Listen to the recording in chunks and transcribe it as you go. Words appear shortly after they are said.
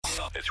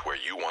It's where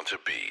you want to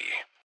be.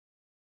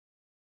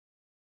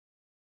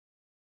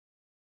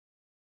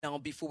 Now,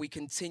 before we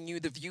continue,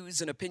 the views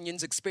and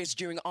opinions expressed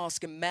during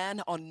Ask a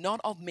Man are not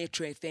of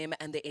Metro FM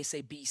and the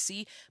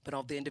SABC, but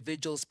of the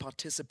individuals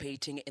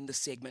participating in the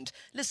segment.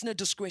 Listener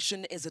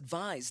discretion is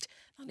advised.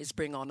 Now, let's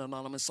bring on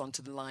Anonymous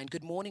onto the line.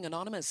 Good morning,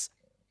 Anonymous.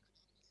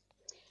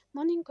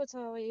 Morning, Kota.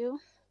 How are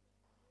you?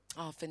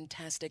 Oh,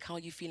 fantastic. How are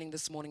you feeling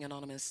this morning,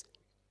 Anonymous?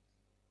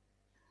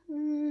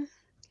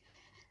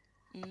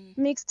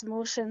 Mixed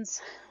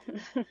emotions.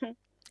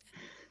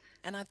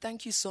 And I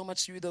thank you so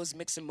much through those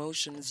mixed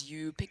emotions,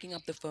 you picking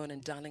up the phone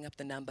and dialing up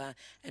the number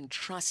and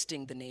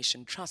trusting the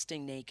nation,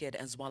 trusting Naked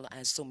as well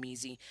as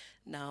Somizi.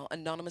 Now,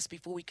 Anonymous,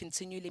 before we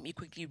continue, let me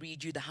quickly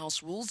read you the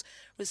house rules.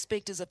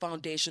 Respect is a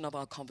foundation of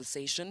our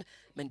conversation.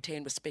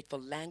 Maintain respectful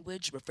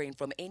language. Refrain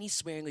from any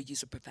swearing or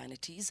use of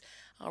profanities.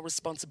 Our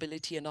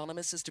responsibility,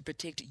 Anonymous, is to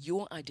protect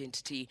your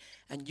identity,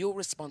 and your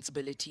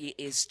responsibility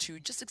is to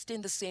just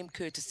extend the same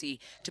courtesy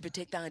to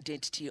protect the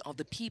identity of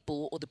the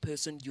people or the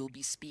person you'll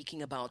be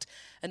speaking about.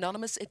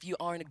 Anonymous, if you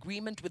are in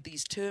agreement with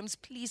these terms,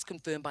 please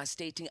confirm by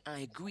stating I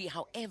agree.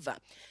 However,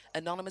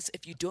 Anonymous,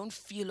 if you don't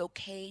feel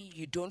okay,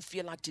 you don't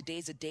feel like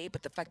today's a day,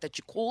 but the fact that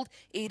you called,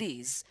 it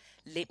is,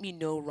 let me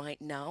know right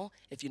now.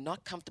 If you're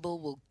not comfortable,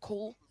 we'll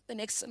call the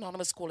next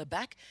Anonymous caller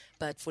back.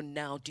 But for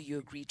now, do you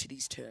agree to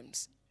these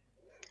terms?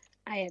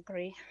 I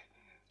agree.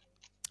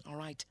 All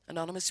right.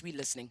 Anonymous, we're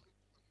listening.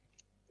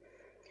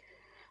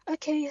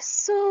 Okay,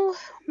 so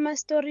my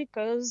story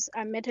goes,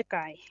 I met a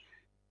guy.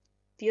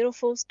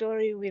 Beautiful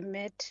story. We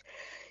met.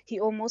 He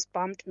almost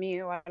bumped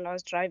me while I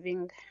was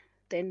driving.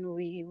 Then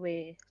we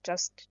were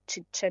just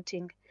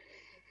chit-chatting.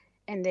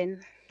 And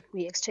then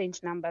we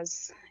exchanged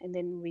numbers. And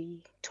then we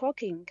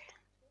talking.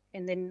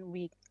 And then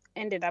we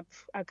ended up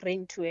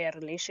agreeing to a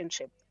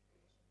relationship.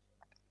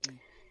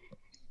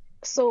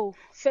 So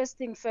first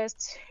thing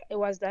first, it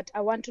was that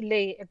I want to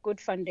lay a good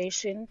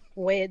foundation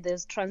where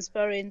there's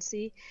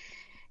transparency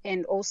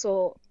and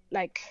also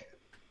like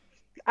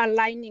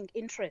aligning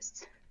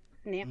interests.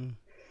 Yeah.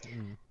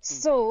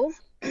 So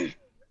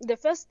the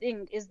first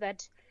thing is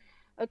that,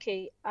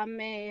 okay, I'm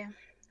a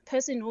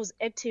person who's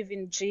active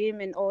in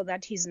gym and all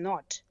that. He's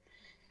not.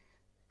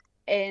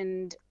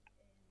 And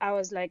I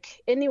was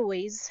like,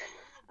 anyways,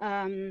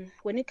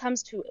 when it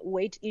comes to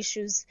weight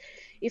issues,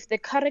 if the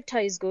character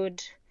is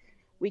good,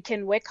 we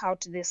can work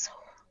out this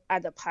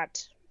other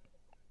part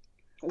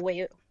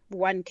where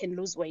one can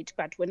lose weight.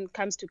 But when it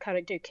comes to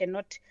character, you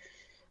cannot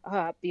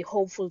be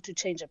hopeful to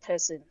change a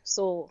person.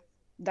 So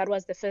that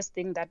was the first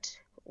thing that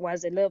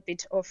was a little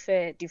bit of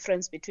a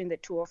difference between the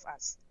two of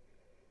us.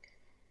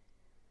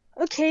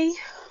 Okay,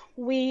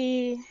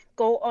 we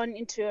go on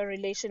into a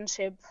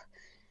relationship.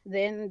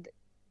 Then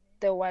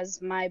there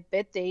was my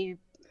birthday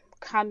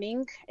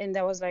coming, and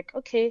I was like,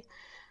 okay,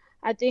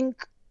 I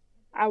think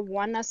I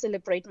want to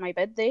celebrate my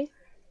birthday.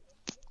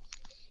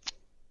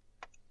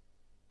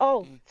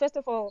 Oh, first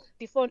of all,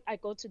 before I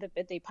go to the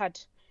birthday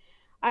part,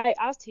 I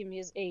asked him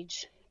his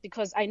age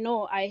because I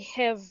know I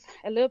have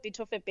a little bit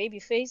of a baby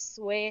face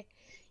where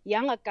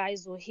younger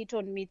guys will hit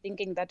on me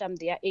thinking that I'm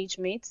their age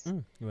mates.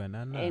 And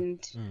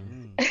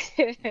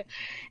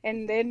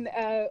and then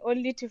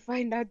only to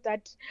find out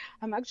that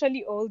I'm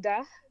actually older.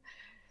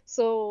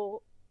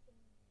 So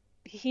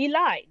he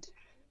lied.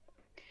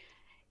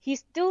 He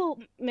still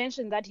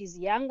mentioned that he's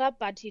younger,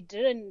 but he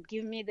didn't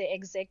give me the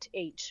exact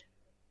age.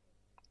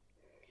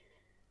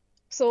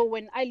 So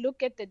when I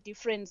look at the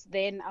difference,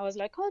 then I was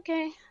like,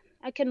 okay,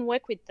 I can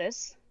work with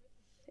this.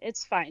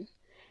 It's fine.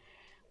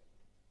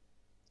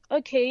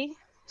 Okay,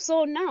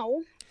 so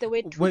now there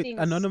were two Wait, things.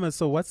 Anonymous,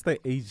 so what's the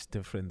age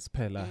difference,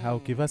 Pella? How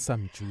give us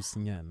some juice,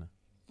 Nyana.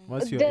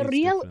 What's your The age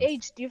real difference?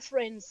 age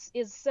difference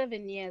is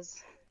 7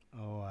 years.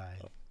 Oh,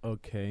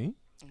 okay.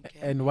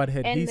 And what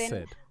had he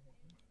said?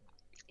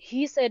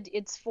 He said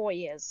it's 4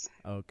 years.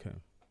 Okay.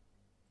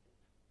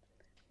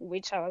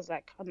 Which I was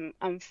like,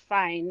 I'm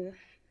fine.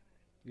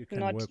 You can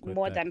Not work with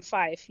more that. than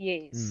 5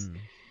 years.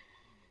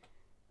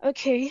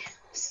 Okay,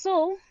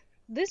 so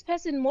this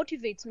person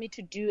motivates me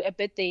to do a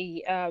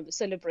birthday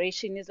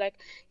celebration. It's like,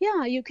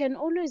 yeah, you can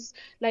always,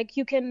 like,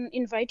 you can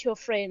invite your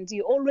friends.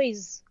 You're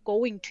always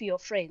going to your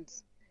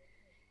friends.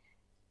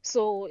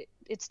 So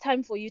it's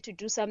time for you to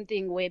do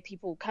something where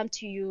people come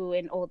to you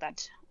and all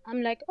that.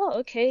 I'm like, oh,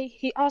 okay.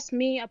 He asked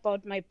me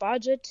about my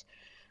budget.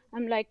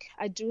 I'm like,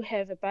 I do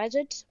have a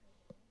budget.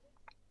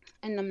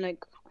 And I'm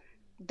like,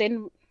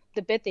 then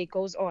the birthday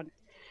goes on.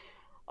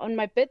 On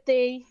my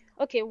birthday,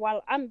 okay,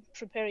 while I'm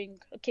preparing,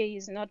 okay,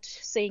 he's not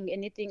saying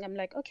anything. I'm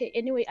like, okay,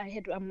 anyway, I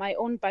had my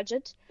own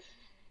budget.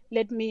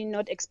 Let me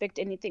not expect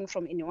anything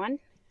from anyone.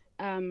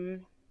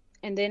 And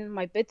then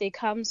my birthday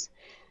comes.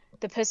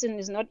 The person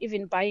is not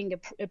even buying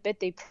a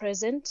birthday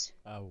present.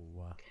 Oh,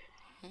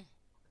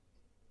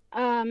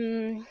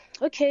 wow.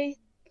 Okay,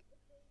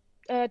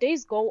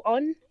 days go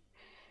on.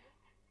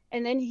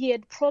 And then he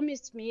had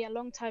promised me a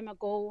long time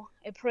ago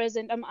a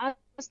present. I'm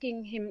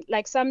asking him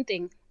like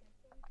something.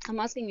 I'm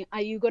asking him,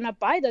 are you going to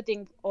buy the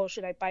thing or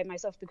should I buy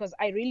myself? Because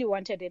I really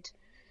wanted it.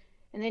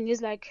 And then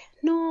he's like,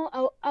 no,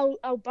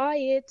 I'll buy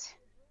it.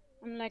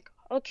 I'm like,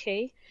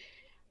 okay.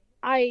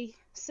 I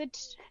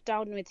sit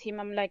down with him.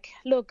 I'm like,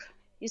 look,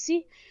 you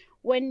see,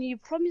 when you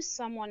promise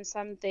someone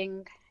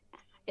something,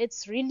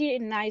 it's really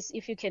nice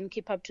if you can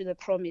keep up to the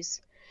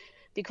promise.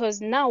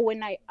 Because now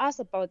when I ask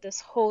about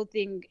this whole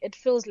thing, it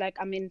feels like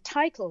I'm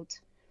entitled.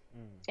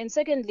 And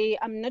secondly,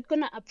 I'm not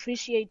going to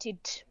appreciate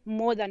it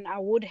more than I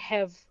would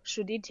have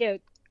should it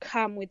have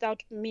come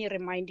without me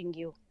reminding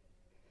you.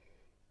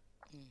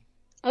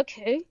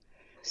 Okay.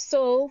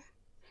 So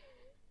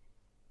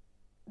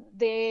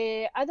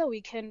the other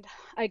weekend,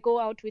 I go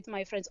out with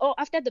my friends. Oh,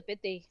 after the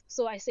birthday.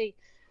 So I say,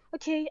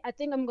 okay, I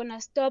think I'm going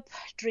to stop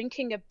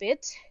drinking a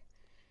bit.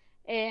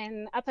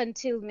 And up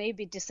until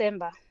maybe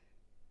December,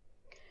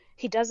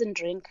 he doesn't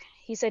drink.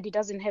 He said he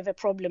doesn't have a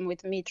problem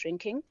with me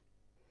drinking.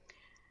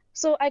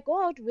 So I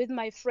go out with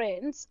my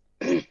friends.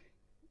 I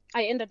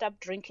ended up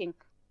drinking.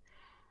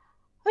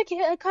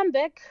 Okay, I come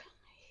back.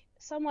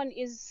 Someone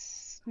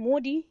is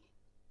moody.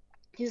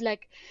 He's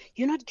like,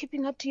 you're not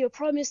keeping up to your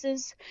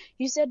promises.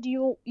 You said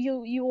you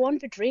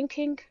won't be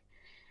drinking.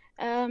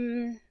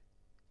 And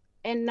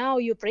now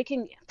you're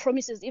breaking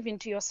promises even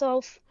to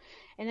yourself.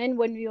 And then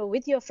when you're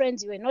with your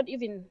friends, you were not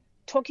even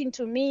talking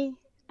to me.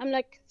 I'm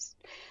like,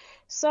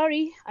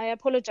 sorry, I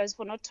apologize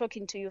for not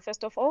talking to you,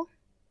 first of all.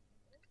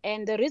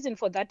 And the reason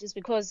for that is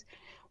because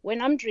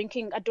when I'm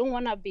drinking, I don't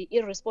want to be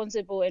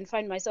irresponsible and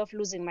find myself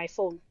losing my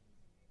phone.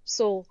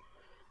 So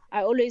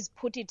I always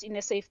put it in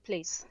a safe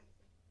place.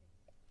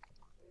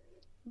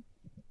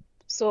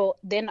 So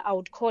then I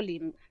would call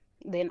him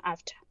then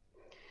after.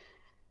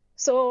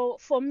 So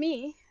for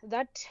me,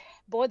 that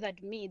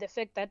bothered me, the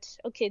fact that,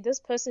 okay, this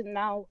person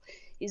now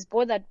is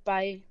bothered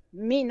by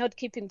me not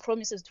keeping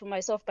promises to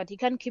myself, but he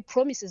can't keep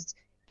promises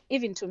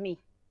even to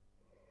me.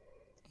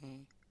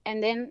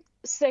 And then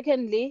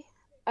secondly,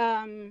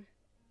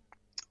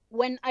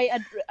 when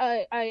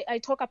I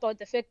talk about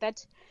the fact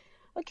that,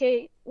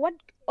 okay,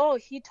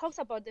 he talks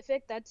about the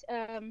fact that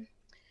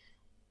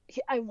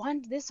I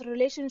want this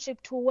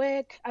relationship to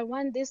work. I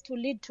want this to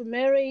lead to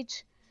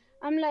marriage.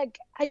 I'm like,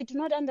 I do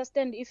not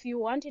understand. If you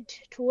want it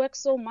to work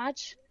so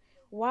much,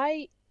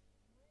 why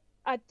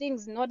are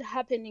things not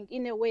happening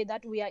in a way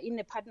that we are in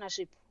a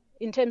partnership?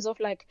 In terms of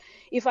like,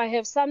 if I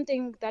have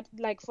something that,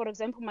 like, for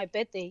example, my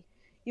birthday,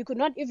 you could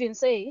not even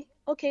say,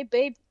 okay,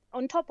 babe,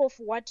 on top of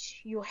what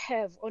you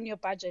have on your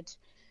budget,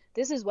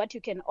 this is what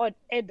you can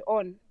add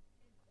on.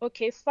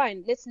 Okay,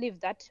 fine. Let's leave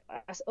that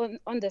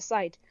on the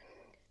side.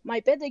 My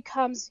birthday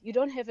comes, you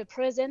don't have a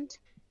present.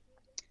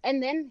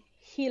 And then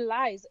he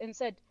lies and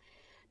said,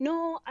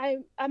 no,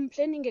 I'm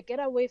planning a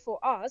getaway for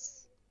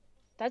us.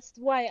 That's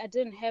why I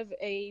didn't have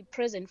a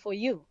present for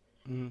you.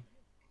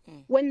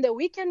 When the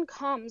weekend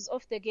comes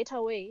of the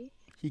getaway,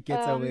 he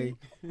gets away.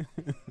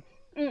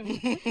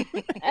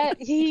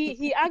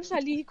 He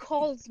actually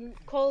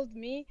called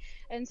me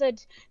and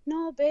said,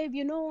 no, babe,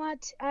 you know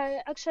what?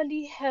 I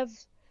actually have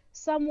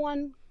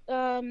someone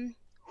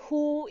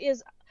who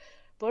is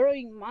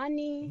borrowing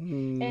money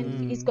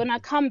and it's gonna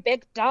come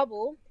back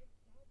double.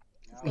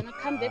 It's gonna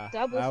come back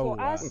double for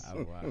us.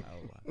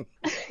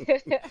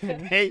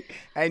 Hey,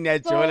 I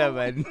need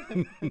man.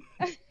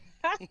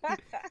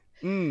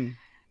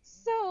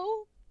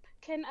 So,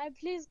 can I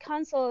please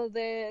cancel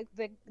the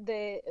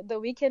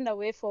weekend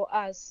away for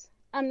us?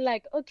 I'm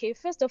like, okay,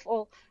 first of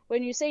all,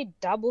 when you say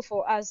double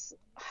for us,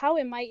 how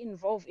am I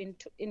involved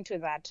into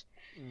that?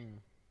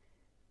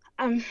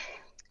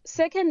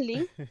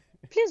 Secondly,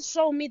 please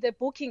show me the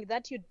booking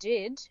that you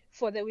did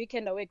for the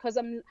weekend away, because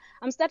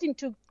I'm starting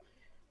to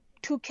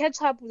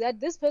catch up that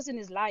this person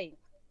is lying.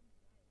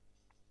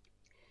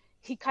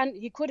 He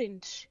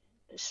couldn't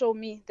show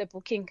me the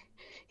booking.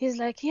 He's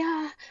like,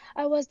 yeah,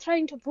 I was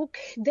trying to book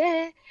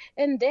there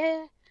and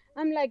there.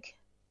 I'm like,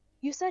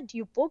 you said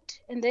you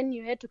booked and then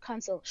you had to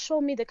cancel. Show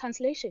me the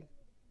cancellation.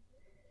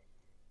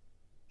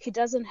 He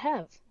doesn't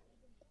have.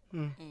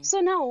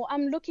 So now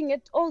I'm looking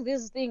at all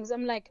these things.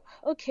 I'm like,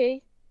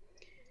 okay.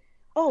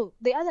 Oh,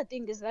 the other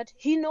thing is that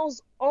he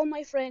knows all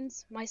my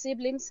friends, my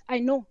siblings. I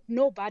know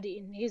nobody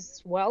in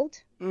his world.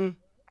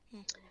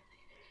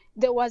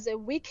 There was a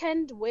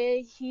weekend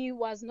where he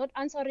was not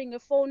answering a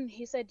phone.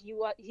 He said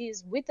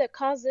he's with a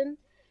cousin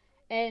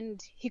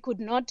and he could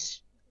not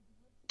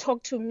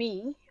talk to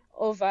me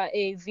over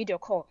a video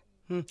call.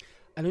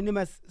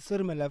 Anonymous,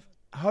 sorry, my love.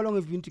 How long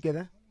have you been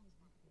together?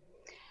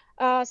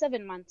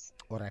 7 months.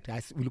 All right,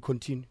 guys, we'll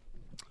continue.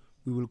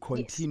 We will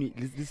continue.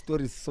 Yes. This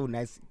story is so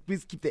nice.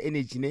 Please keep the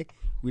energy, ne?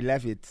 We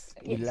love it.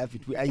 We love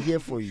it. We are here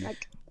for you. Okay.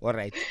 All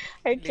right.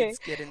 Okay. Let's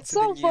get into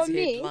the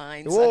news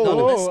headlines.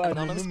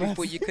 Anonymous,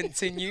 before you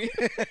continue.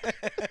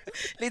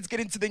 Let's get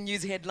into the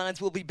news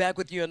headlines. We'll be back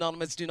with you,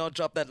 Anonymous. Do not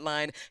drop that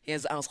line.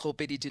 Here's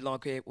Auskopedi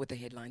Dilonke with the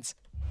headlines.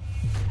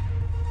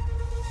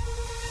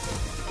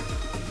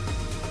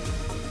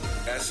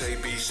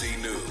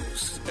 SABC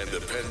News,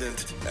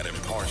 independent and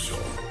impartial.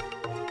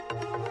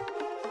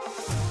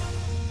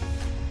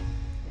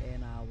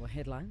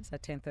 headlines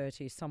at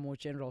 10:30, Samoa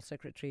General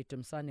Secretary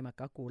Tumsani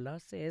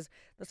Makakula says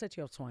the city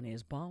of Tshwane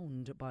is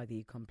bound by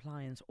the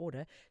compliance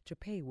order to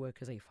pay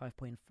workers a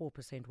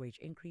 5.4% wage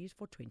increase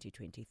for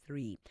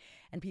 2023.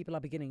 And people are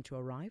beginning to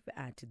arrive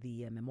at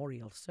the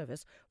memorial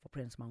service for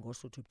Prince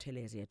Mangosuthu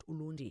Buthelezi at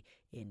Ulundi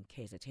in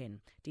KZN.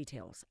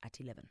 Details at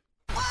 11.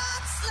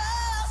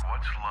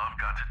 What's love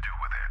got to do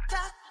with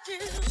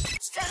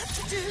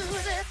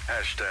it?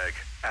 Hashtag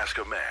Ask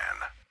a Man.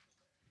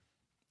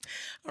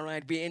 All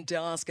right, we're into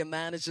Ask a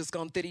Man. It's just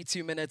gone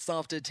 32 minutes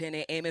after 10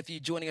 a.m. If you're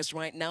joining us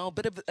right now,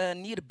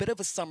 need a bit of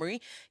a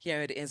summary.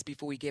 Here it is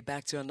before we get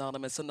back to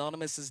Anonymous.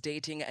 Anonymous is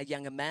dating a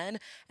younger man,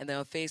 and they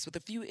are faced with a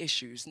few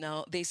issues.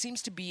 Now, there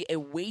seems to be a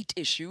weight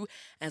issue,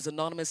 as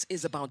Anonymous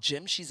is about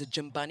gym. She's a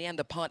gym bunny, and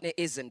the partner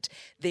isn't.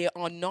 They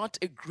are not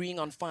agreeing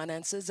on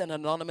finances. An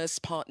Anonymous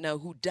partner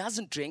who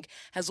doesn't drink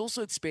has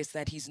also expressed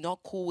that he's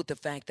not cool with the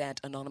fact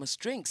that Anonymous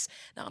drinks.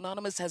 Now,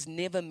 Anonymous has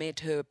never met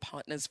her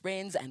partner's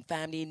friends and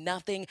family,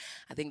 nothing.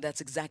 I think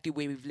that's exactly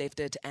where we've left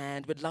it,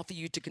 and would love for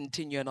you to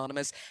continue,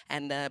 Anonymous,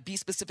 and be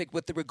specific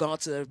with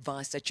regard to the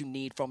advice that you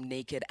need from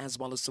Naked as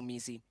well as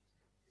Somizi.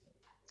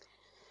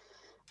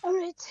 All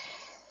right.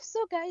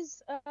 So,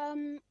 guys,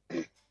 I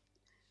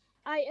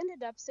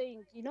ended up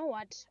saying, you know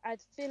what? I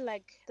feel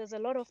like there's a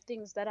lot of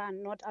things that are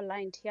not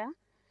aligned here.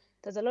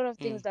 There's a lot of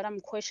things that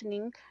I'm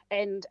questioning,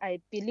 and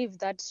I believe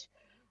that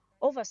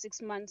over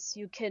 6 months,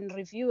 you can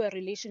review a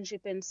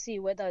relationship and see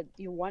whether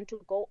you want to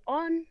go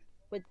on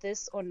with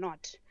this or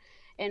not.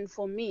 And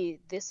for me,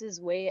 this is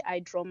where I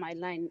draw my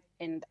line,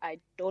 and I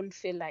don't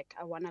feel like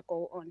I want to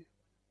go on.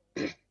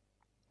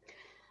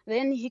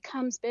 Then he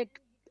comes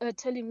back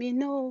telling me,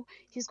 no,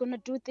 he's going to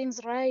do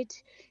things right.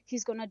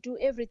 He's going to do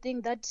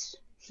everything that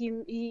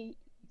he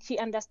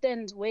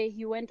understands where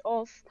he went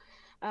off,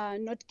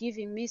 not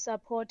giving me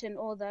support and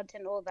all that.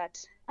 And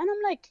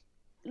I'm like,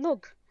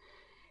 look,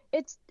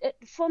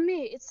 for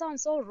me, it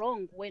sounds so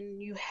wrong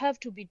when you have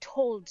to be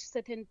told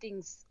certain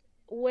things.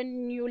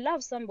 When you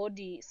love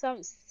somebody,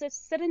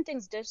 certain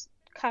things just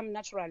come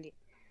naturally.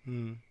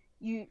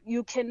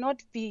 You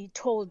cannot be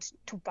told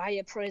to buy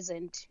a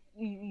present.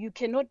 You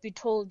cannot be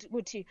told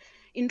to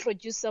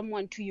introduce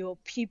someone to your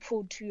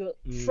people, to your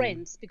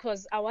friends,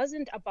 because I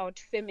wasn't about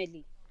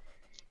family.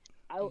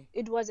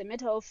 It was a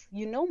matter of,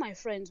 my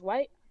friends,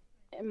 why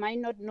am I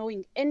not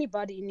knowing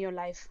anybody in your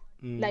life?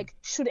 Like,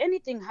 should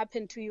anything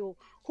happen to you,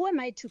 who am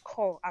I to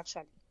call,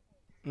 actually?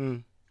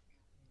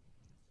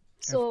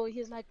 So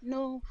he's like,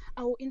 no,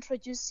 I will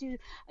introduce you.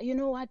 You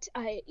know what?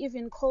 I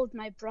even called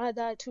my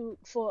brother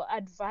for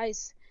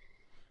advice.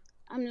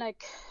 I'm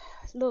like,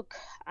 look,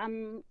 I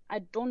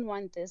don't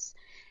want this.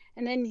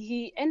 And then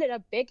he ended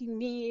up begging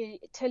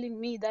me, telling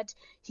me that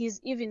he's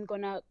even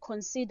gonna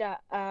consider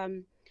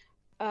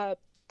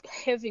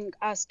having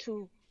us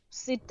to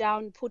sit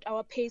down, put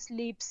our pay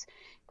slips,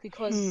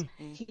 because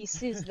he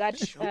sees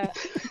that.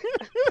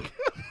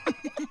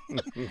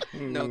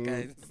 No,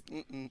 guys.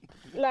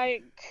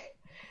 Like.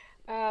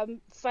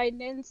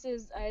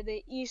 Finances are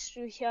the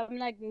issue here. I'm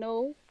like,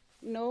 no.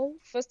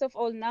 First of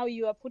all, now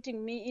you are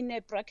putting me in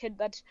a bracket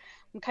that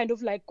I'm kind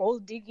of like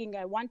gold digging.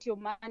 I want your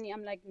money.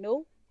 I'm like,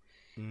 no.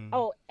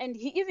 Oh, and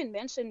he even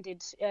mentioned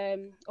it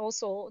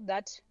also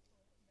that,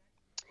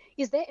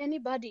 is there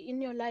anybody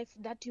in your life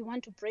that you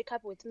want to break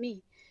up with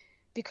me?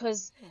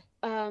 Because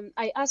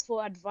I asked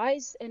for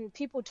advice, and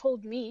people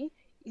told me,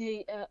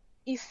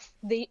 if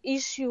the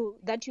issue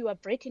that you are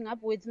breaking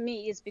up with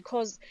me is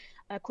because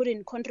I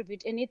couldn't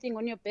contribute anything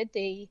on your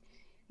birthday,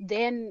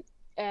 then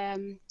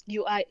I'm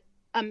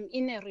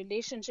in a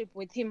relationship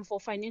with him for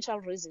financial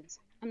reasons.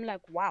 I'm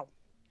like, wow.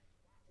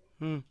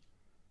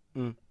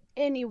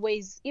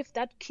 Anyways, if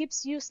that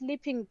keeps you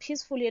sleeping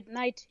peacefully at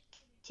night,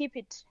 keep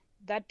it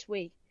that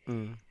way.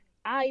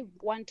 I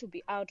want to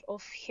be out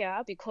of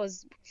here,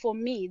 because for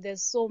me,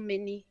 there's so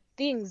many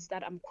things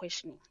that I'm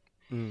questioning.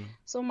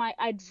 So my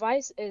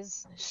advice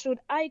is, should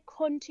I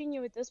continue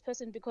with this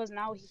person, because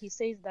now he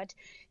says that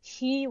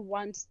he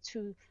wants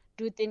to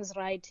do things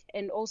right,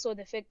 and also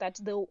the fact that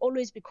there will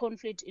always be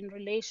conflict in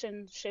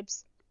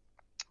relationships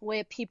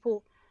where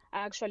people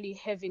are actually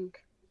having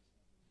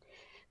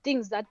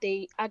things that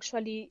there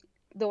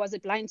was a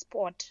blind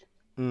spot,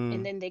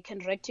 and then they can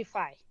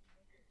rectify.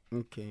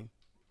 Okay.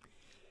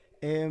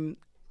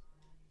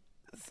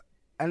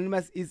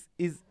 Anonymous,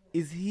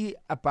 is he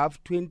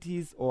above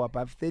 20s or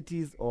above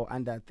 30s or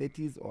under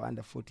 30s or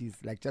under 40s?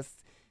 Like,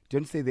 just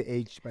don't say the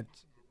age, but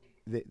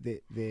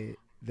the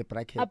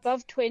bracket.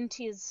 Above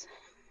 20s.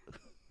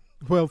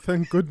 Well,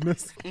 thank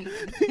goodness.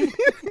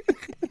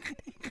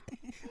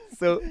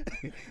 so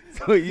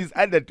he's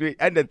under 30.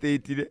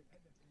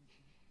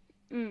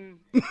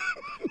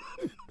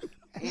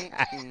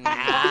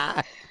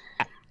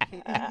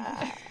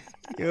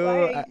 Why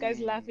are you guys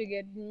laughing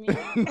at me?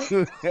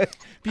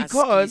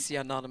 Because Askisi,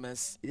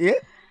 Anonymous. Yeah,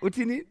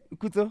 Utini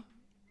Kuto.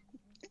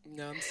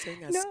 No, I'm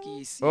saying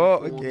Askisi. Oh,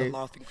 for okay. the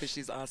laughing because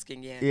she's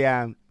asking.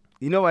 Yeah.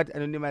 You know what,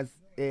 Anonymous?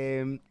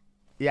 It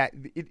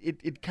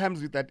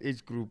comes with that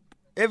age group.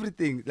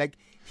 Everything, like,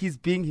 he's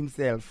being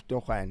himself,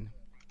 Tohan.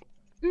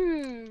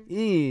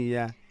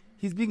 Yeah.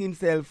 He's being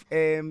himself.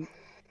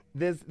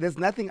 There's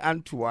nothing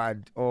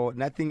untoward or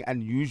nothing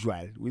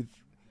unusual with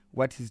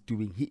what he's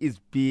doing. He is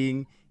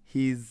being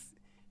his.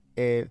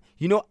 I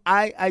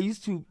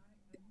used to,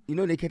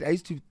 Naked. I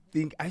used to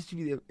think I used to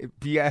be a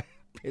bigger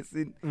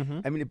person.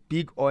 I mean, a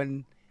big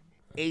on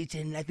age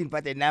and nothing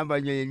but a number.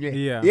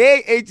 Yeah.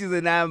 Age is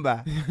a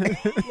number.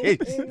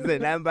 Age is a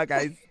number,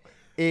 guys.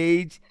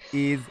 Age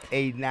is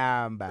a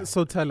number.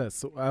 So tell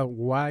us,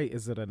 why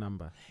is it a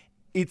number?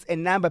 It's a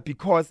number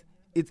because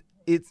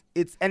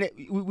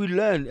we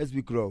learn as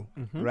we grow,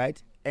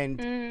 right?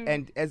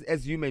 And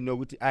as you may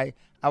know, I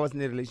was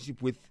in a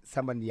relationship with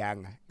someone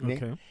younger,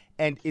 Okay.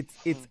 and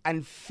it's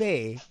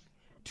unfair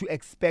to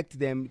expect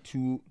them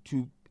to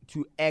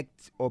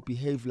act or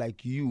behave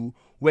like you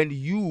when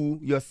you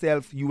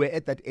yourself you were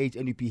at that age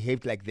and you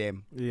behaved like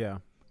them. Yeah.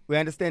 We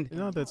understand?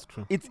 No, that's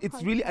true.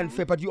 It's really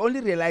unfair, but you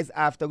only realize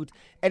afterwards,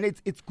 and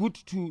it's good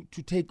to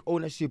take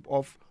ownership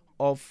of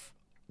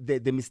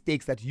the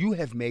mistakes that you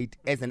have made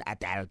as an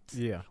adult,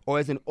 Yeah. or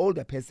as an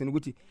older person.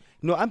 Which,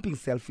 no, I'm being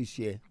selfish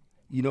here,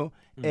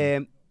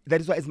 that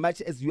is why, as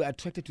much as you are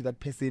attracted to that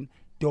person,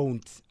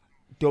 don't.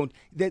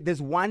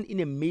 There's 1 in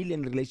a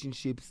million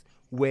relationships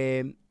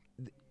where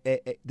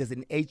there's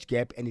an age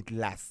gap and it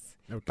lasts.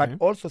 Okay. But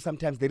also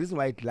sometimes the reason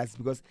why it lasts is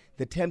because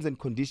the terms and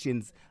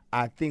conditions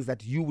are things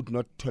that you would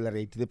not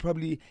tolerate. They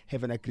probably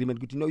have an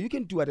agreement. You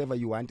can do whatever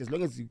you want as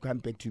long as you come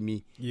back to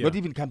me. Yeah. Not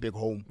even come back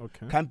home.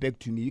 Okay. Come back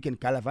to me. You can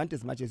galavant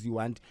as much as you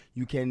want.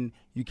 You can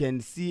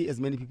see as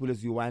many people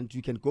as you want.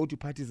 You can go to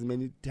parties as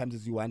many times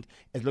as you want,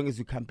 as long as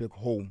you come back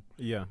home.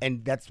 Yeah.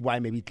 And that's why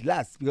maybe it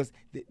lasts, because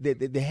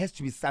there has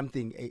to be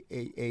something,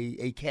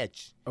 a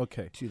catch.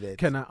 Okay. To that.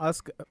 Can I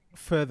ask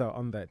further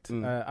on that?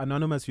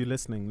 Anonymous, you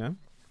listening now?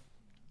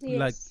 Yes.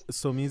 Like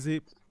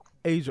Somizi,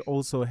 age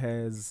also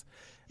has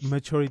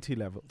maturity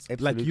levels.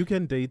 Absolutely. Like you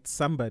can date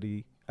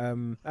somebody.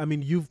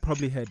 You've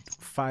probably had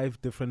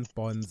 5 different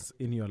bonds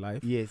in your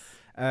life. Yes.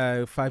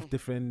 5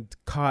 different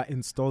car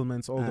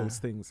installments, all those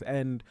things.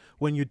 And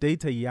when you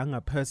date a younger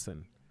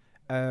person,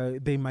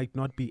 they might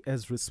not be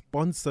as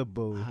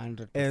responsible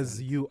 100%. as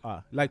you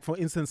are. Like, for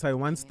instance, I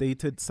once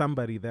dated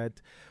somebody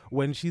that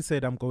when she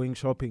said I'm going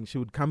shopping, she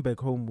would come back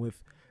home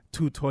with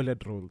 2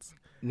 toilet rolls.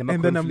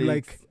 And then I'm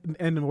like,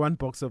 and 1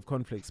 box of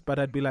cornflakes. But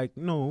I'd be like,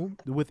 no,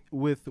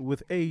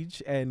 with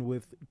age and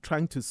with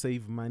trying to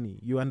save money,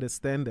 you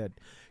understand that,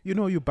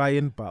 you buy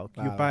in bulk,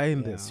 you buy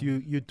in this, you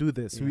do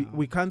this. Yeah.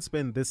 We can't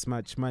spend this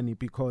much money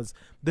because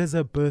there's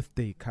a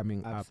birthday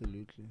coming up.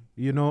 Absolutely.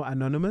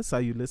 Anonymous, are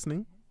you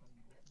listening?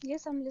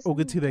 Yes, I'm listening.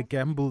 Or to the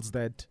gambles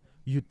that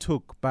you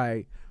took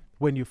by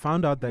when you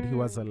found out that he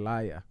was a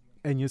liar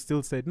and you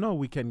still said, no,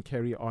 we can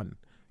carry on.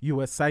 You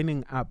were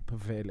signing up,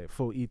 Vele,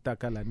 for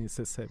Itakalani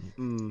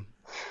Sesemi.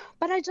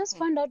 But I just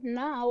found out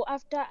now,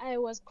 after I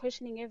was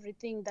questioning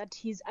everything, that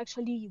he's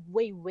actually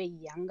way, way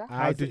younger.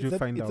 How did you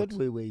find out? It's not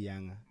way, way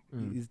younger.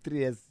 He's 3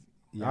 years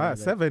younger.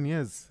 7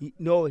 years. He's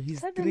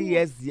 3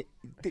 years.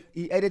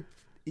 He added.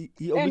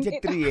 He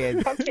omitted 3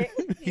 years. Okay.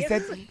 He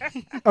said.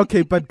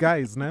 Okay, but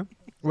guys,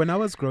 when I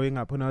was growing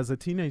up, when I was a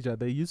teenager,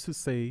 they used to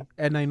say,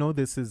 and I know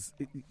this is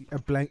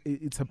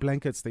it's a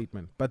blanket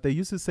statement, but they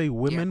used to say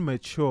women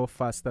mature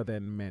faster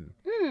than men.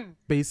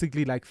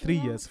 Basically, like 3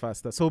 years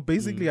faster. So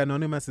basically,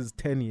 Anonymous is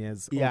 10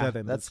 years older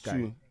than that's this guy.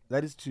 true.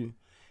 That is true.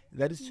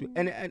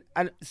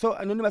 And so,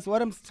 Anonymous,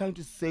 what I'm trying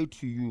to say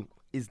to you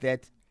is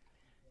that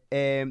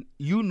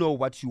you know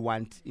what you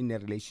want in a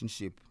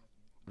relationship,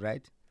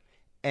 right?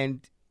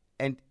 And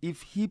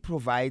if he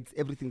provides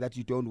everything that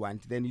you don't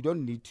want, then you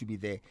don't need to be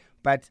there.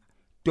 But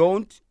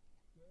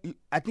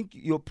I think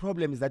your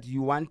problem is that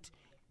you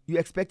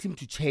expect him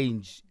to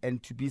change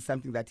and to be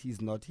something that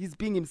he's not. He's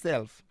being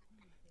himself.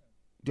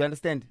 Do you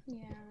understand? Yeah.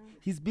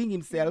 He's being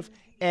himself,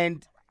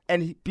 and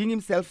being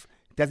himself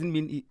doesn't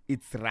mean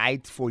it's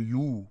right for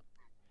you.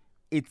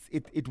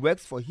 It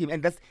works for him,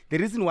 and that's the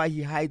reason why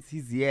he hides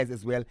his years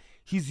as well.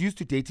 He's used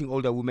to dating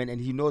older women,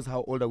 and he knows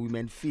how older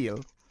women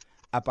feel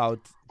about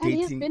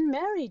dating. And he's been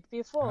married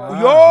before.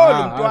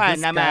 Yo,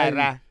 this guy.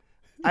 Mara.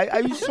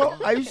 Are you sure?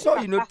 Are you sure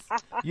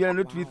you're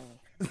not with?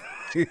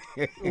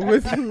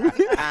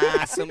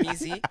 So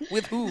easy.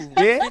 With who?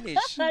 Yeah?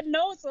 Finish.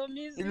 No, so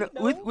easy. No.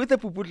 With a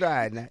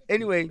puputlana.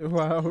 Anyway,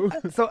 Wow.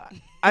 so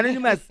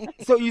Anonymous.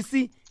 So you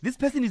see, this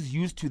person is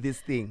used to this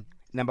thing.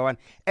 Number 1,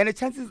 and the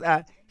chances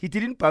are he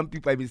didn't bump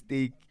you by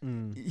mistake.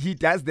 He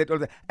does that all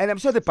the, and I'm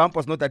sure the bump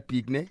was not that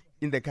big,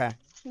 in the car.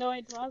 No,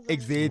 it wasn't.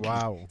 Exactly.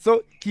 Wow.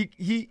 So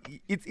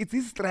it's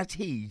his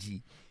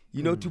strategy,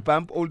 to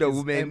bump older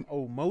women.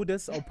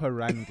 Modus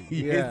operandi.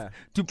 Yes, Yeah.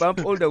 to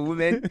bump older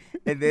women,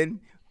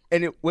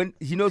 when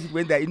he knows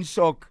when they're in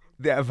shock,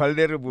 they are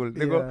vulnerable.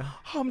 They go,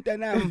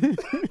 Mtanam.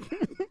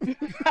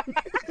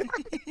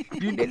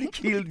 You nearly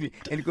killed me.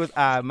 And he goes,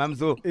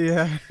 Mamzo,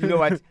 Yeah. you know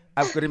what?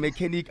 I've got a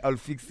mechanic, I'll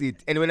fix it.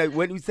 And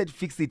when we said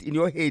fix it, in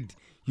your head,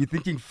 you're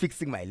thinking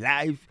fixing my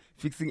life,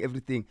 fixing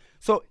everything.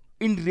 So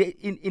on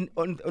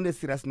a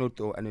serious note,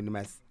 though,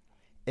 Anonymous,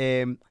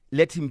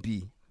 let him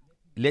be.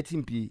 Let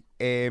him be.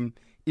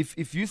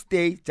 If you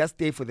stay, just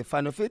stay for the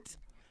fun of it.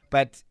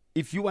 But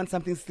if you want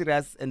something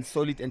serious and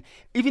solid, and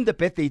even the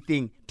birthday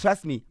thing,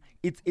 trust me,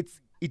 it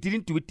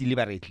didn't do it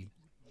deliberately.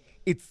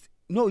 It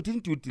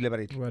didn't do it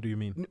deliberately. What do you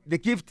mean? The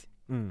gift,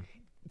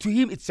 to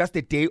him, it's just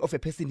a day of a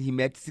person he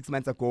met 6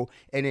 months ago,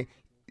 and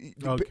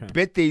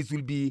birthdays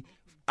will be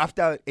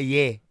after a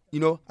year.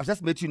 I've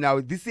just met you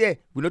now. This year,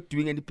 we're not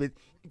doing any birthday.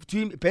 To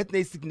him,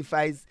 birthday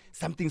signifies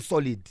something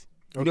solid.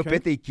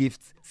 Birthday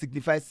gifts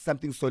signifies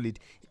something solid.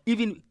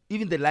 Even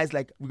the lies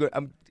like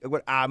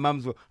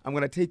mums, I'm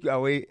gonna take you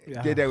away,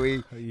 get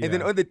away, and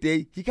then on the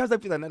day he comes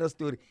up with another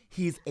story.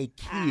 He's a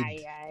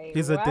kid.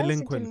 He's a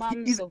delinquent.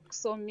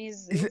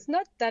 It's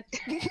not that.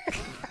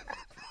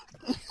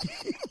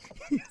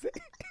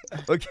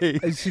 Okay.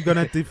 Is she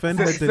gonna defend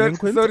the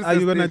delinquent? Are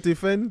you gonna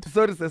defend?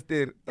 Sorry,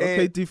 sister.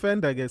 Okay,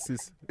 defend. I guess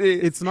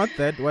it's not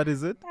that. What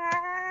is it?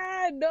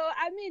 No,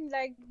 I mean,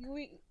 like,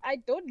 I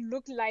don't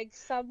look like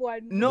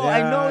someone. No,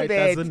 I know that.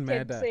 It doesn't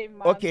matter.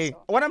 Okay,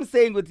 what I'm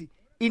saying with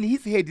in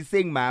his head, he's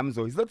saying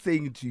mamzo. He's not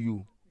saying it to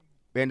you.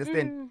 You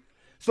understand?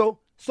 So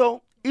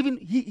even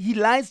he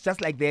lies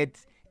just like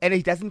that, and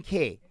he doesn't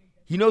care.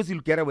 He knows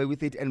he'll get away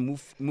with it and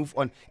move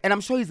on. And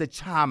I'm sure he's a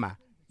charmer.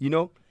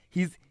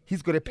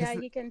 He's got a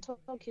he can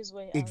talk his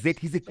way out.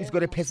 Exactly. He's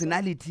got a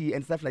personality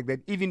and stuff like that.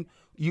 Even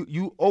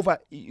you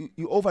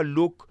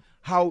overlook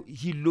how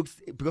he looks,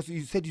 because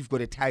you said you've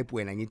got a type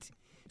when it.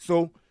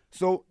 So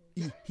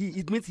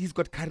it means he's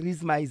got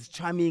charisma, he's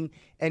charming,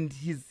 and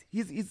he's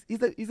a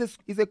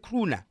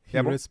crooner. He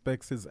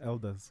respects his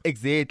elders.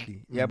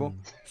 Exactly. Yabo.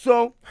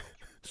 So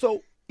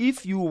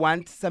if you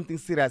want something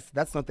serious,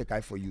 that's not the guy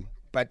for you.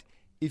 But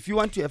if you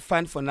want to have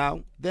fun for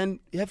now,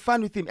 then have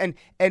fun with him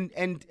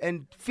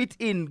and fit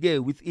in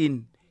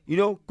within.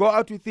 Go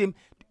out with him.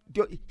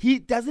 He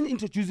doesn't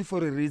introduce you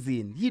for a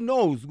reason. He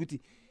knows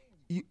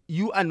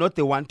you are not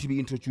the one to be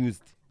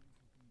introduced.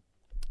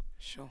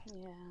 Sure.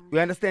 Yeah. You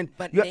understand?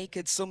 But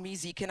Naked,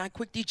 Somizi, can I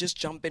quickly just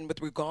jump in with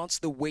regards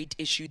to the weight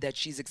issue that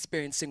she's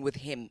experiencing with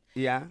him?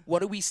 Yeah.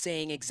 What are we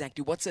saying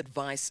exactly? What's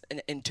advice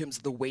in terms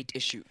of the weight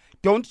issue?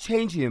 Don't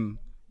change him.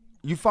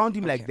 You found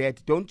him like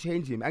that. Don't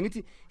change him.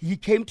 He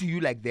came to you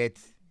like that.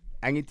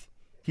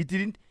 He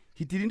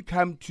didn't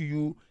come to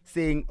you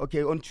saying,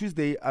 okay, on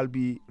Tuesday I'll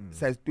be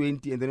size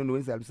 20 and then on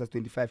Wednesday I'll be size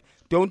 25.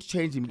 Don't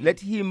change him.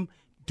 Let him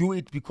do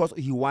it because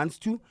he wants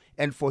to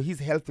and for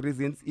his health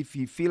reasons if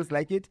he feels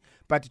like it.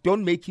 But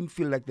don't make him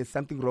feel like there's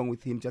something wrong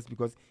with him just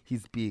because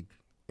he's big.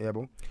 Yeah,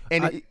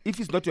 and if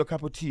it's not your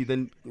cup of tea,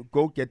 then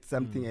go get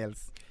something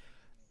else.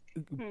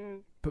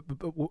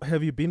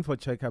 Have you been for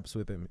checkups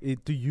with him?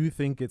 Do you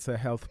think it's a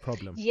health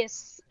problem?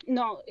 Yes.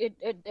 No,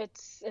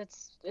 it's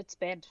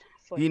bad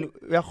for him.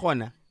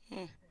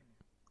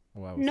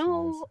 Wow.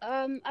 No,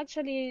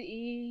 actually,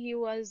 he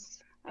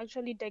was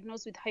actually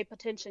diagnosed with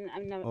hypertension,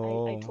 and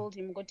I told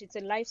him, "God, it's a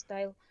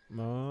lifestyle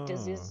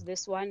disease.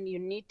 This one, you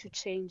need to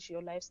change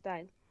your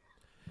lifestyle."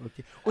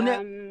 Okay.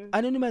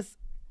 Anonymous,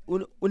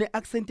 une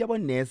accent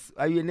yabo nurse.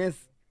 Are you a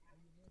nurse?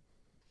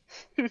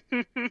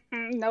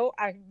 No,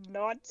 I'm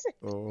not.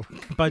 Oh.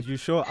 But you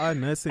sure are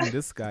nursing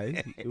this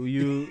guy.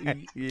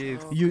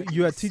 Yes.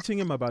 You are teaching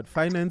him about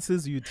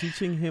finances. You're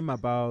teaching him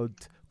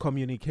about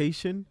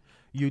communication.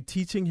 You're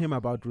teaching him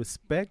about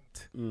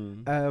respect.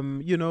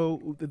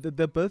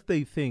 The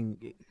birthday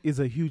thing is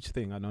a huge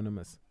thing,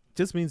 Anonymous.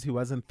 Just means he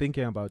wasn't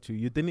thinking about you.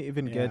 You didn't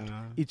even get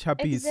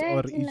ichapis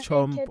or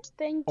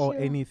ichomp or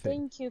anything.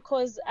 Thank you,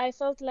 because I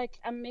felt like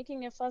I'm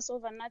making a fuss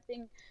over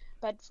nothing.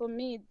 But for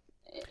me,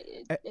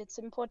 it's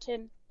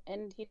important,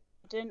 and he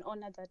didn't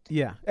honor that.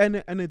 Yeah,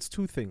 and it's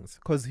two things,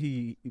 because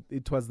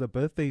it was the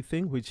birthday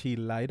thing which he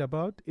lied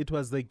about. It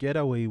was the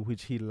getaway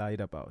which he lied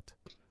about.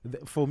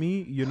 For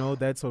me,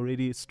 that's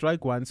already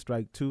strike one,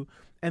 strike two,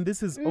 and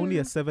this is only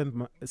a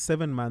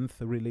 7-month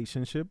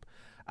relationship.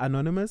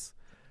 Anonymous,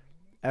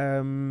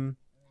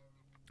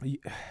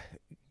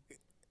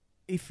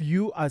 if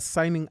you are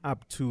signing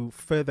up to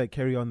further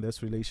carry on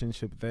this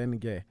relationship, then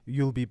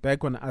you'll be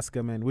back on Ask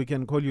a Man. We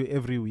can call you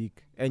every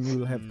week and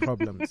you'll have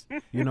problems.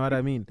 You know what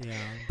I mean? Yeah.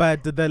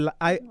 But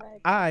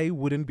I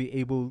wouldn't be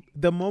able.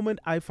 The moment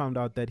I found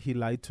out that he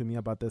lied to me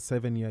about the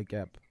 7-year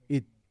gap,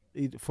 it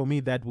for me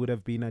that would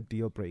have been a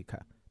deal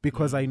breaker,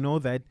 because I know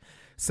that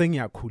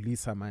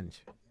sengiyakhulisa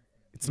manje.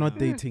 It's not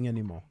dating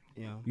anymore.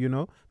 Yeah.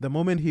 The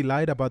moment he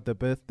lied about the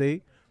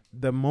birthday,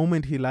 the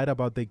moment he lied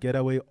about the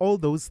getaway, all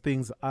those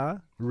things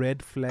are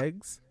red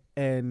flags,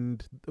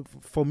 and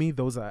for me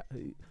those are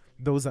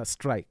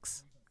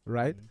strikes,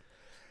 right?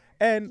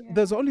 And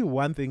there's only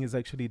one thing is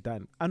actually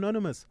done.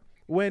 Anonymous,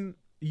 when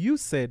you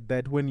said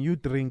that when you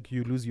drink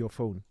you lose your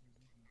phone,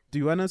 do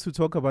you want us to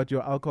talk about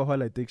your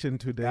alcohol addiction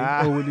today,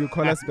 or will you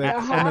call us back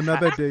on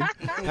another day?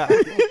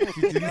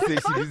 She didn't say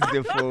she loses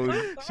the phone.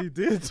 She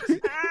did.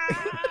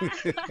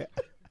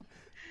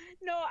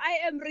 No,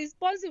 I am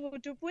responsible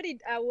to put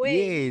it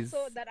away, yes,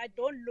 so that I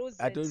don't lose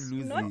it. I don't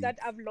lose Not it. that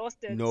I've lost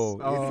it. No,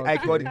 I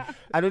got it.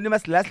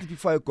 Anonymous, lastly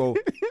before I go,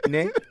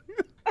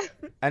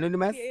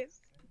 Anonymous,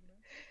 Yes.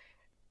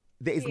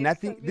 there is Yes,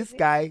 nothing. so This busy.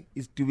 guy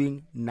is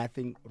doing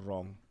nothing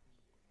wrong.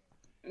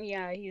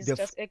 Yeah, he's The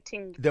just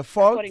acting the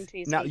fault according to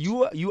his now age.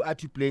 you are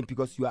to blame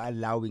because you are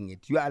allowing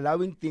it. You are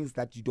allowing things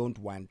that you don't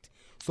want.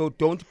 So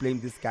don't blame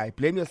this guy.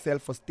 Blame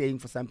yourself for staying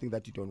for something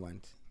that you don't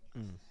want.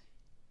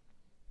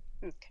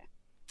 Okay,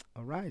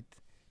 All right.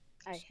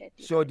 I heard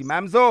you. Shodi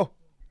guys. Mamzo.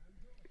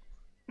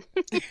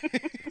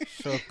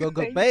 Sure,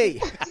 Gogo Thank Bay.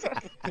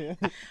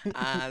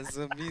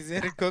 So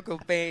busy Coco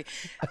Bay.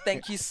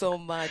 Thank you so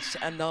much,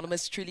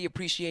 Anonymous. Truly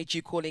appreciate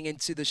you calling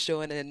into the show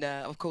and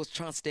of course,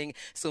 trusting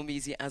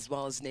Somizi as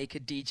well as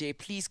Naked DJ.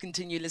 Please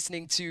continue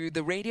listening to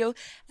the radio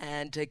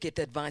and get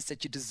the advice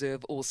that you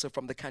deserve also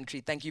from the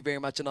country. Thank you very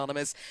much,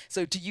 Anonymous.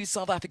 So to you,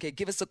 South Africa,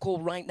 give us a call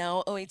right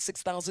now,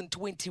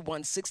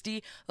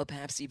 086,02160, or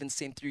perhaps even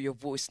send through your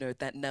voice note.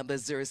 That number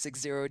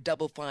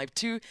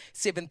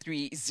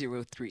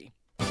 060-552-7303.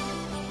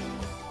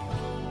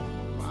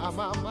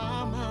 Mama,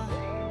 mama,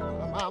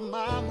 mama,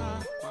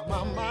 mama,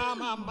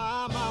 mama,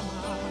 mama,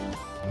 mama,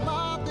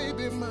 my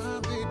baby, my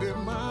baby,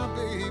 my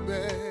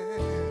baby.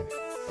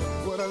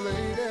 What a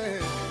lady,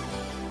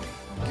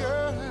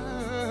 girl.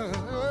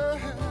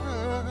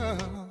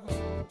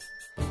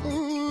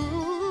 Ooh.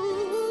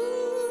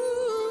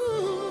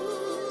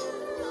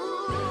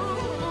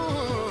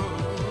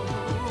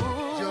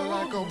 You're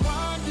like a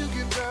wine, you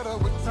get better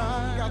with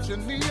time. Got your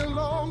knee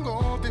along,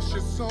 all this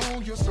your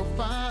soul, you're so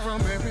fine.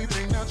 From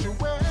everything that you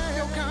wear,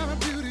 your kind of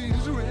beauty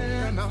is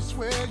rare, and I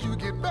swear you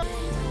get better.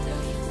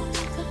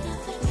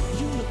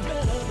 You look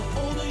better the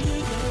older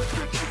you get.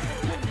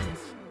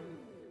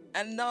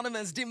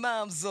 Anonymous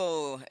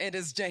Dimamzo. It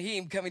is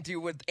Jaheim coming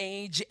through with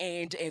Age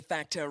Ain't a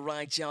Factor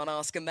right here on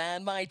Ask a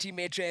Man, Mighty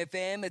Metro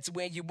FM. It's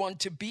where you want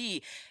to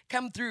be.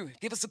 Come through,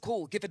 give us a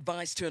call, give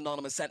advice to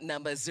Anonymous at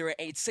number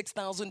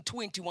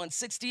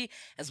 086,02160,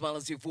 as well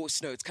as your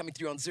voice notes coming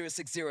through on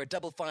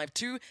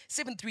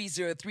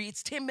 060-552-7303.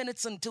 It's 10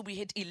 minutes until we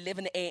hit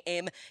 11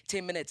 a.m.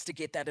 10 minutes to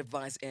get that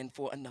advice in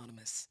for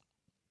Anonymous.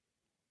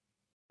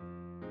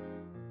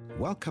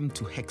 Welcome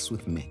to Hex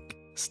with Meg.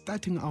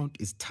 Starting out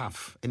is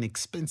tough and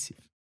expensive.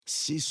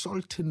 Sie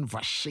sollten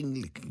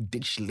wahrscheinlich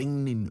dich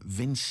lernen,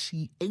 wenn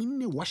sie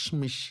eine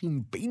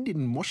Waschmaschine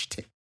baden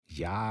möchte.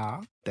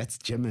 Ja, that's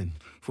German.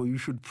 For you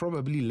should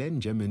probably learn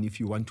German if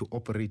you want to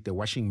operate the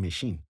washing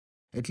machine.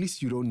 At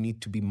least you don't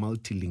need to be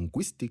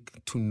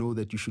multilinguistic to know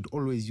that you should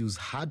always use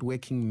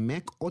hard-working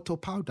Mac Auto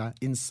Powder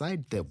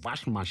inside the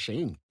wash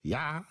machine.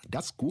 Yeah,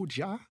 that's good,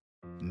 yeah.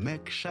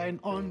 Mac Shine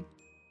On.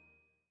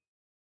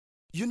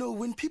 You know,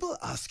 when people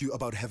ask you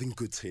about having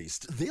good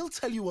taste, they'll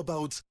tell you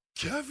about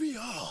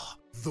caviar,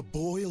 the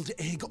boiled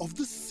egg of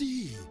the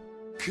sea.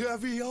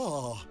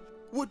 Caviar,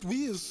 what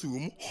we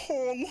assume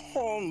Hong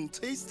Hong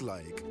tastes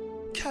like.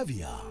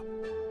 Caviar.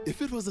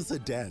 If it was a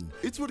sedan,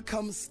 it would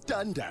come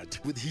standard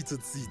with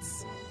heated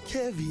seats.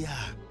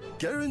 Caviar,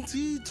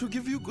 guaranteed to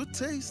give you good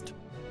taste.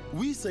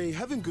 We say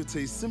having good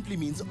taste simply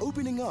means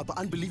opening up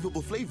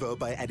unbelievable flavor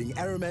by adding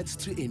Aromat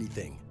to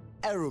anything.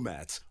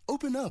 Aromat,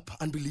 open up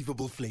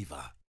unbelievable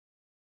flavor.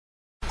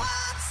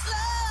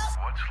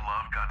 What's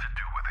love got to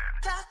do with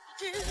it? Got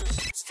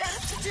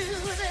to do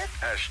with it.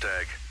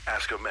 Hashtag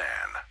Ask a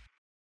Man.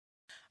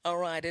 All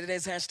right, it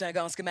is hashtag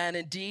Ask a Man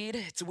indeed.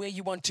 It's where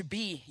you want to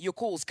be. Your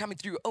calls coming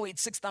through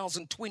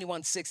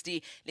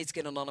 086,02160. Let's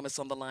get Anonymous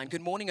on the line.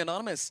 Good morning,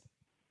 Anonymous.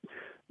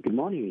 Good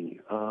morning.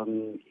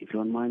 If you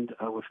don't mind,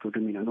 I was going to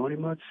be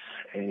anonymous,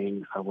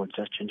 and I will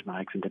just change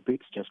my accent a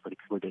bit just for the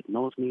people that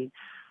knows me,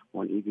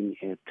 won't even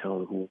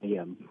tell who I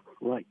am.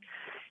 Right.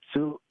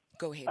 So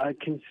go ahead. I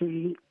can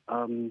say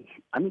I'm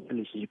in a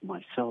relationship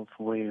myself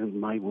where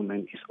my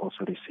woman is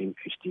also the same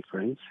age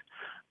difference.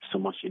 So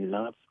much in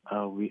love.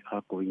 We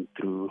are going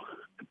through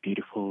a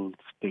beautiful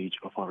stage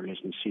of our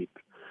relationship.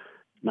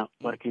 Now,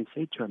 what I can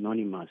say to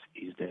Anonymous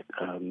is that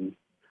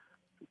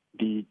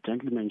the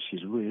gentleman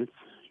she's with,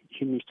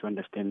 he needs to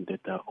understand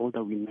that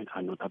older women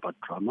are not about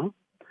drama.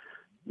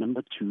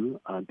 Number two,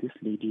 this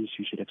lady,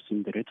 she should have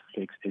seen the red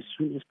flags as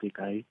soon as the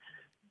guy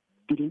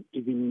didn't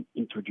even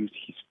introduce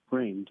his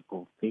friend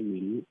or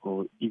family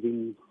or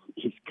even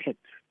his cat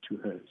to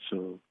her.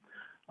 So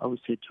I would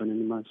say to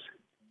Anonymous,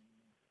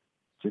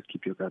 just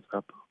keep your guards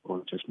up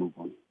or just move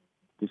on.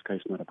 This guy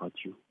is not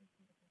about you.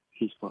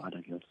 He's for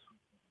other girls.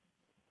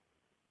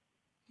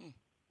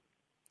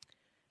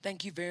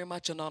 Thank you very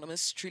much,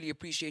 Anonymous. Truly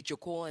appreciate your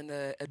call and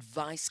the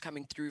advice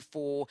coming through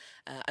for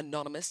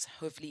Anonymous.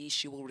 Hopefully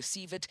she will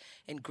receive it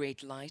in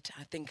great light.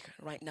 I think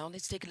right now,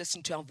 let's take a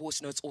listen to our voice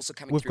notes also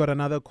coming through. We've got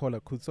another caller,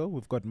 Kutso.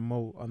 We've got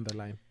Mo on the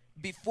line.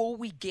 Before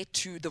we get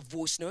to the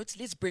voice notes,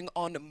 let's bring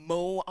on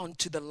Mo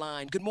onto the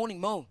line. Good morning,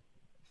 Mo.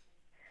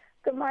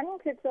 Good morning,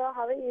 Kutso.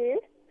 How are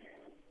you?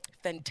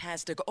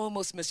 Fantastic.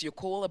 Almost missed your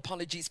call.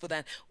 Apologies for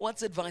that.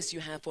 What's advice you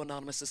have for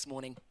Anonymous this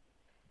morning?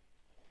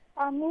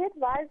 The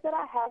advice that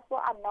I have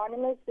for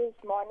Anonymous this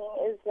morning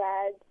is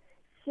that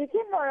she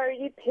can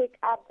already pick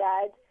up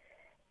that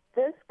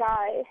this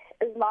guy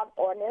is not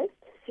honest.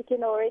 She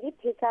can already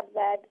pick up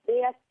that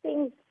there are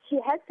things, she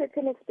has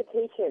certain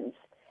expectations,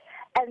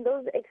 and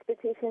those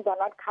expectations are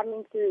not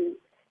coming through.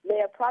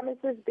 There are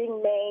promises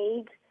being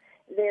made.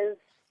 There's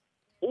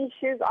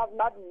issues of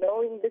not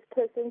knowing this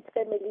person's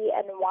family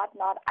and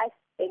whatnot.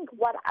 think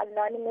what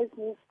Anonymous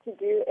needs to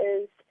do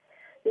is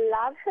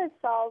love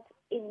herself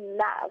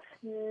enough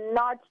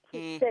not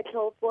to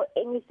settle for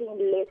anything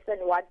less than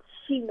what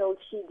she knows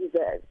she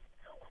deserves.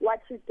 What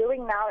she's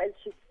doing now is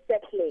she's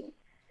settling.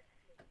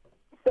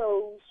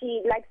 So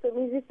she, like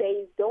Somizi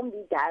says, don't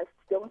be daft,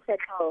 don't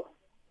settle.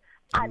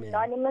 Amen.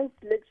 Anonymous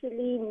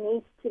literally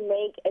needs to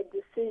make a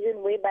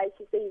decision whereby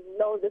she says,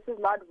 no, this is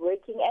not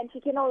working. And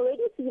she can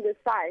already see the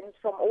signs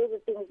from all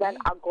the things that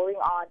are going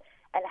on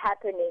and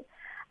happening.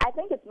 I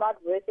think it's not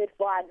worth it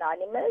for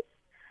Anonymous.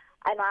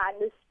 And I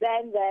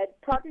understand that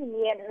probably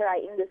me and her are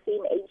in the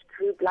same age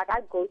group. Like,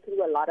 I go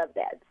through a lot of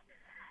that.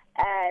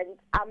 And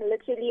I'm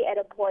literally at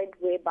a point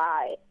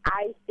whereby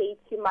I say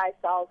to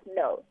myself,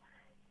 no.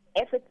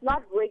 If it's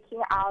not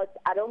working out,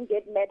 I don't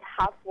get met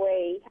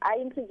halfway. I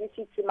introduce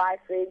you to my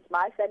friends,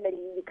 my family.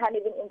 You can't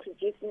even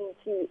introduce me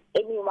to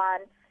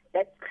anyone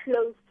that's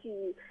close to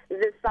you.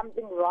 There's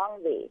something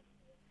wrong there.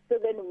 So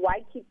then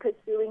why keep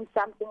pursuing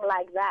something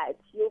like that?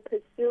 You'll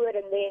pursue it,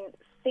 and then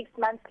 6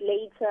 months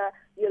later,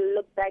 you'll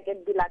look back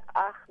and be like,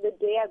 the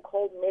day I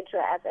called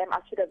Metro FM, I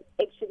should have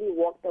actually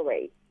walked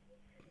away.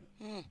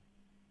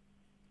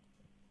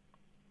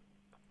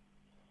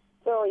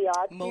 So, yeah.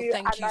 Mo,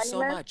 thank you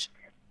so much.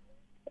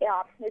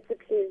 Yeah, it's a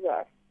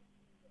pleasure.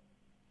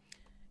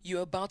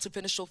 You're about to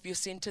finish off your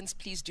sentence.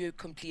 Please do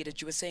complete it.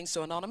 You were saying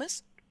so,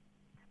 Anonymous?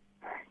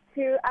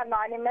 To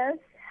Anonymous,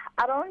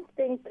 I don't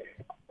think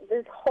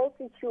this whole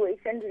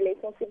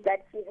relationship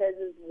that she has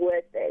is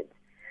worth it.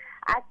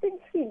 I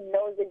think she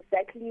knows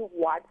exactly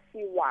what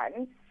she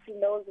wants. She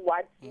knows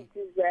what she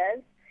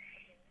deserves.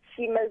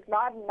 She must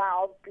not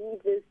now be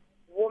this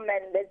woman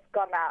that's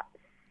going to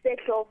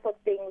settle for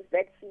things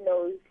that she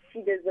knows she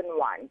doesn't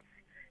want.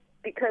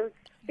 Because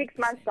 6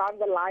 months down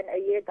the line, a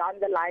year down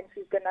the line,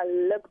 she's going to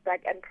look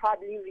back and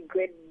probably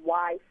regret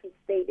why she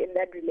stayed in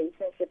that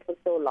relationship for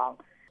so long.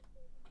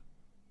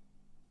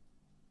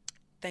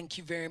 Thank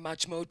you very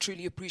much, Mo.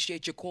 Truly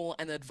appreciate your call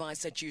and the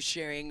advice that you're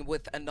sharing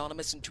with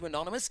Anonymous and to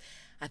Anonymous.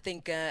 I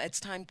think it's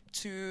time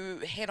to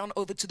head on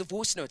over to the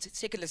voice notes.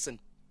 Let's take a listen.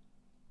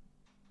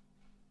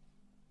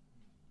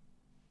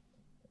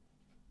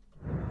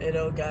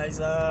 Hello, guys.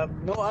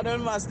 No,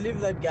 Anonymous,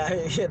 leave that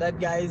guy. That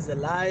guy is a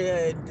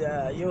liar,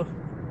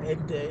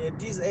 and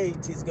at his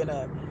age,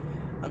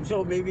 I'm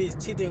sure maybe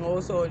he's cheating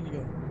also on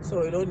you.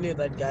 So you don't need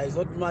that guy. He's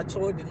not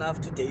mature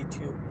enough to date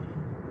you.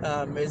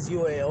 As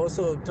you were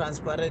also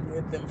transparent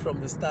with them from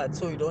the start,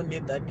 so you don't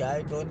need that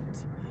guy.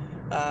 Don't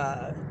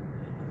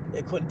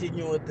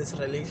continue with this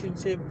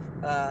relationship.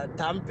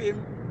 Dump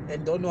him,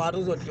 and don't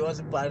worry what he was.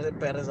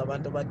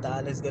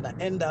 He's gonna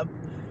end up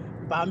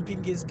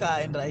bumping his car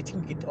and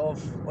writing it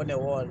off on a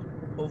wall.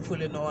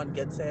 Hopefully, no one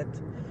gets hurt.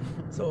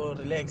 So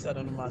relax,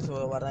 Anonymous. So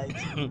alright.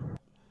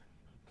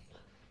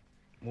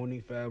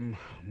 Morning, fam.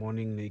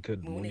 Morning,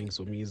 Naked. Morning,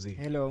 Somizi.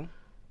 Hello.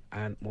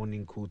 And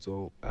morning,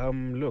 Kuto.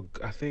 Look,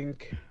 I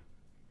think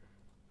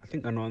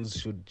Anons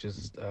should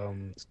just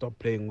stop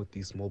playing with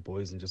these small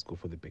boys and just go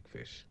for the big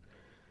fish.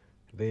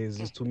 There's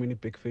just too many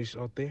big fish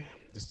out there.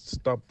 Just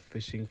stop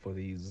fishing for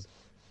these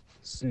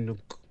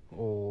snook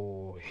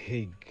or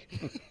hig.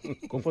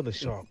 Go for the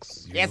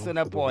sharks. Yes, and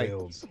a boy.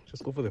 Whales.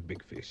 Just go for the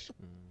big fish.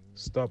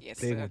 Stop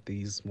playing with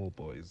these small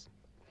boys.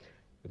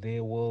 They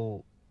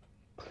will.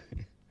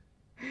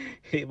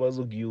 Hey,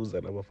 use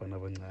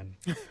and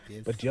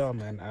yes. But yeah,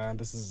 man,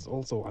 this is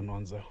also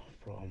Anonza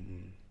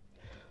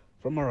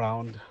from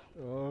around.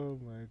 Oh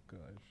my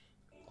gosh.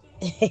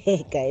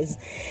 Hey guys,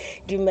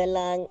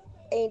 Dumelang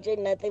ain't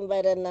nothing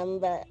but a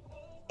number.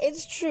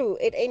 It's true,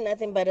 it ain't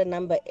nothing but a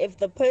number. If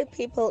the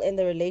people in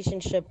the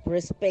relationship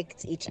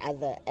respect each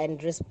other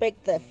and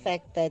respect the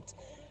fact that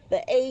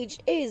the age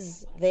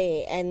is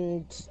there,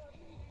 and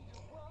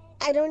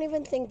I don't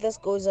even think this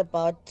goes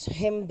about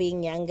him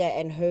being younger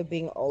and her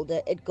being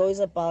older. It goes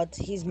about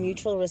his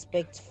mutual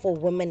respect for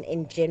women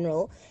in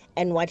general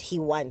and what he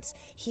wants.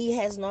 He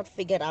has not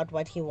figured out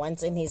what he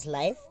wants in his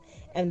life,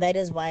 and that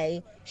is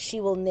why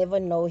she will never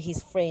know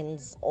his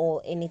friends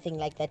or anything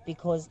like that,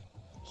 because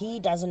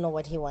he doesn't know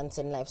what he wants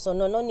in life. So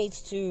no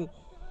needs to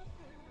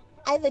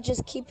either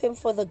just keep him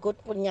for the good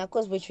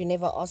punyakos, which we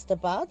never asked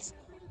about,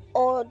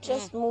 or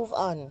just move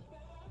on.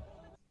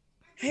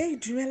 Hey,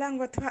 dumelang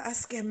batho ba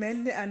ask a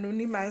man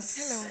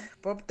Anonymous. Hello.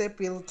 Bob the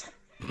Builder.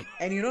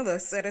 And you know the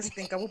saddest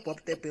thing about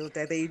Bob the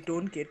Builder, they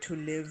don't get to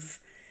live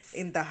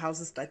in the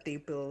houses that they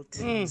built.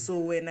 So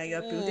when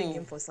you're building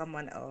him for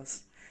someone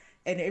else,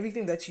 and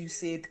everything that you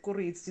said,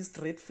 Corey, it's just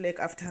red flag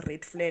after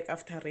red flag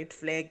after red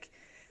flag.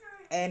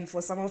 And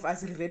for some of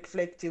us, red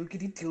flag deal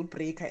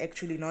breaker,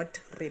 actually not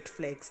red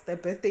flags. The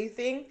birthday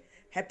thing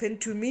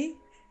happened to me,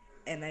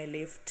 and I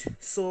left.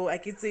 So I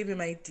can say,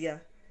 my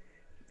dear,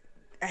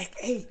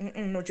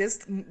 no,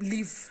 just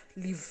leave.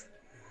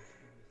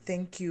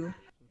 Thank you.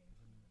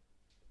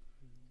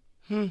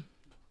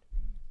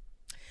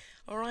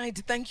 All right,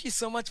 thank you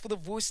so much for the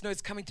voice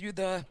notes coming through,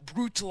 the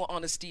brutal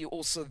honesty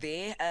also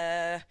there.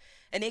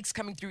 An ex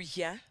coming through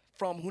here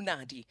from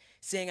Hunadi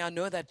saying, I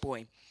know that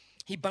boy.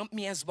 He bumped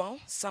me as well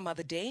some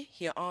other day.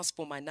 He asked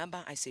for my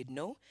number. I said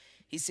no.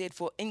 He said,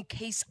 for in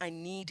case I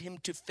need him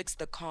to fix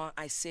the car,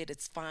 I said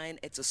it's fine,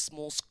 it's a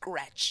small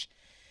scratch.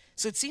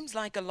 So it seems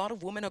like a lot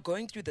of women are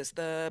going through this,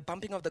 the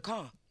bumping of the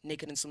car,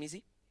 Naked and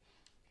Somizi.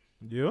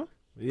 Yeah?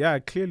 Yeah,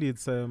 clearly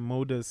it's a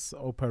modus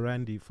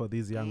operandi for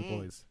these young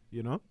boys,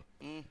 you know?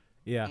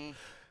 Yeah.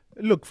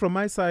 Look, from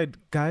my side,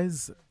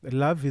 guys,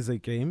 love is a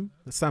game.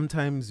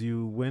 Sometimes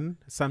you win,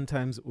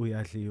 sometimes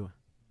uyadliwa.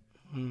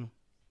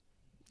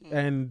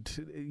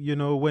 And, you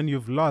know, when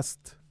you've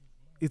lost,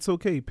 it's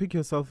okay. Pick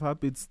yourself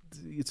up. It's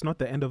not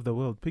the end of the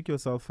world. Pick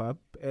yourself up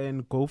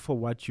and go for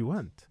what you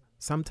want.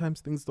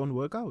 Sometimes things don't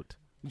work out.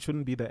 It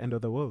shouldn't be the end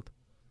of the world.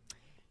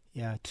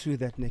 Yeah, true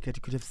that, Naked.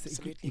 You could have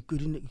you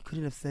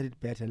couldn't have said it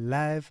better.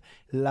 Life,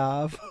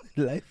 love,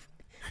 life.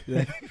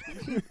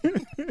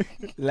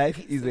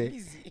 Life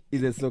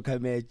is a soccer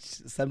match.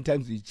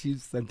 Sometimes we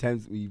Chiefs,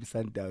 sometimes we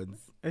Sundowns.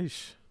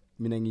 Eish.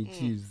 Mina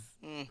Chiefs.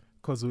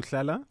 Cause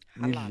uhlala.